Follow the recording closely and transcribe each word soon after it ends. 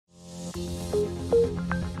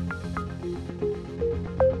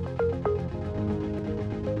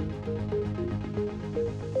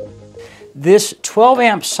This 12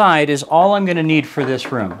 amp side is all I'm going to need for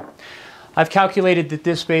this room. I've calculated that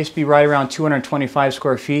this space be right around 225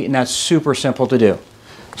 square feet, and that's super simple to do.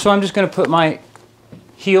 So I'm just going to put my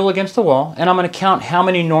heel against the wall, and I'm going to count how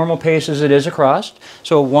many normal paces it is across.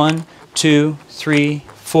 So 1, 2, 3,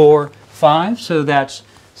 4, 5. So that's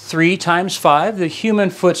 3 times 5. The human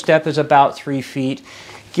footstep is about 3 feet,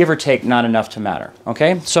 give or take, not enough to matter.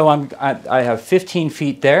 Okay, so I have 15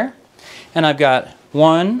 feet there, and I've got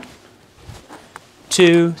 1,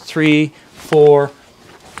 2, 3, 4,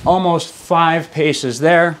 almost 5 paces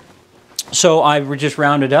there. So I just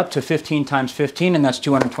rounded up to 15 times 15, and that's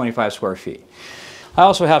 225 square feet. I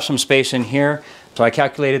also have some space in here, so I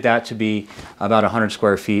calculated that to be about 100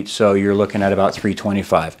 square feet, so you're looking at about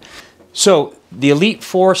 325. So the Elite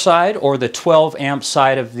 4 side, or the 12 amp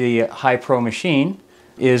side of the Hi-Pro machine,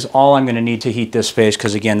 is all I'm going to need to heat this space,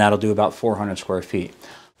 because again, that'll do about 400 square feet.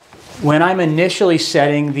 When I'm initially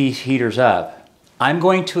setting these heaters up, I'm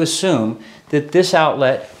going to assume that this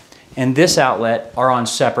outlet and this outlet are on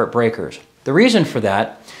separate breakers. The reason for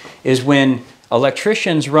that is when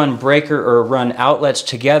electricians run outlets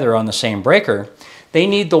together on the same breaker, they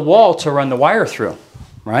need the wall to run the wire through,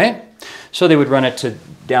 right? So they would run it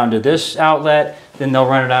down to this outlet, then they'll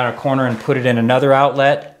run it out a corner and put it in another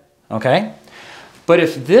outlet, okay? But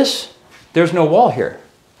if there's no wall here.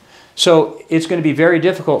 So it's going to be very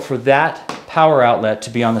difficult for that power outlet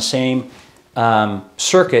to be on the same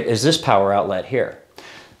circuit as this power outlet here.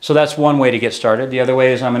 So that's one way to get started. The other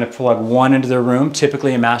way is I'm going to plug one into the room.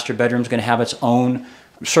 Typically a master bedroom is going to have its own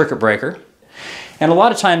circuit breaker. And a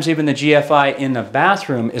lot of times even the GFI in the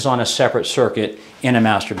bathroom is on a separate circuit in a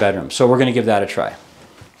master bedroom. So we're going to give that a try.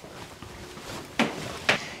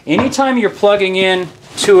 Anytime you're plugging in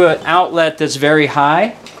to an outlet that's very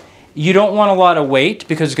high, you don't want a lot of weight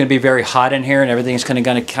because it's going to be very hot in here and everything's going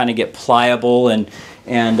to kind of get pliable.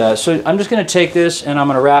 So I'm just going to take this and I'm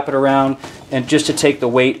going to wrap it around, and just to take the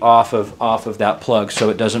weight off of that plug so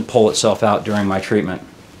it doesn't pull itself out during my treatment.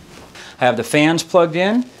 I have the fans plugged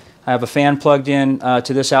in. I have a fan plugged in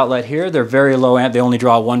to this outlet here. They're very low amp. They only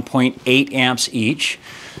draw 1.8 amps each.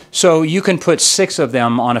 So you can put 6 of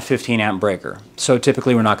them on a 15 amp breaker. So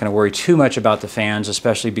typically we're not going to worry too much about the fans,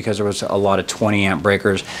 especially because there was a lot of 20 amp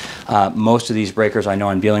breakers. Most of these breakers I know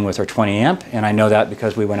I'm dealing with are 20 amp, and I know that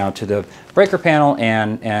because we went out to the breaker panel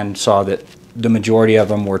and saw that the majority of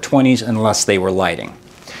them were 20s unless they were lighting.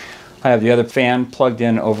 I have the other fan plugged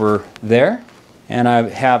in over there, and I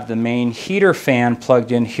have the main heater fan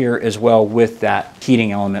plugged in here as well with that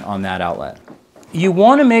heating element on that outlet. You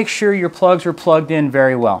want to make sure your plugs are plugged in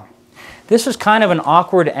very well. This is kind of an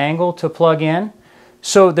awkward angle to plug in,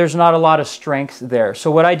 so there's not a lot of strength there.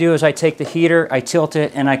 So what I do is I take the heater, I tilt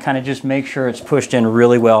it, and I kind of just make sure it's pushed in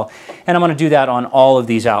really well. And I'm going to do that on all of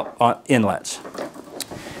these inlets.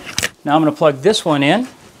 Now I'm going to plug this one in.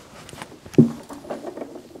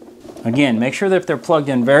 Again, make sure that they're plugged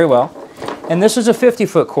in very well. And this is a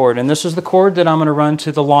 50-foot cord, and this is the cord that I'm going to run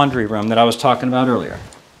to the laundry room that I was talking about earlier.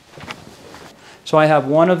 So I have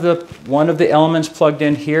one of the elements plugged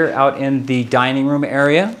in here out in the dining room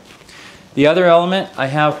area. The other element I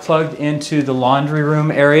have plugged into the laundry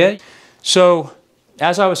room area. So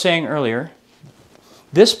as I was saying earlier,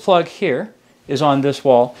 this plug here is on this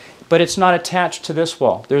wall, but it's not attached to this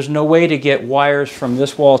wall. There's no way to get wires from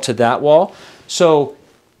this wall to that wall. So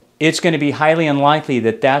it's going to be highly unlikely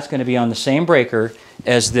that that's going to be on the same breaker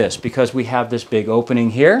as this, because we have this big opening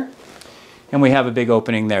here and we have a big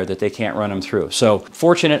opening there that they can't run them through. So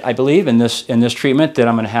fortunate, I believe, in this treatment that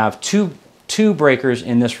I'm going to have two breakers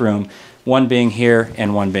in this room, one being here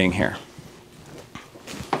and one being here.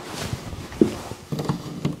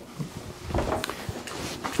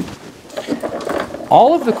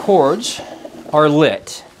 All of the cords are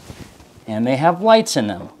lit and they have lights in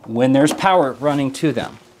them when there's power running to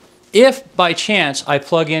them. If by chance I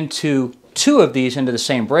plug into 2 of these into the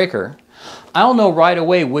same breaker, I'll know right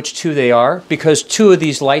away which 2 they are because 2 of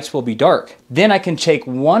these lights will be dark. Then I can take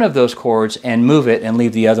one of those cords and move it and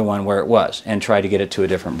leave the other one where it was and try to get it to a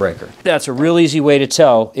different breaker. That's a real easy way to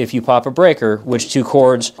tell if you pop a breaker which 2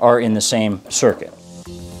 cords are in the same circuit.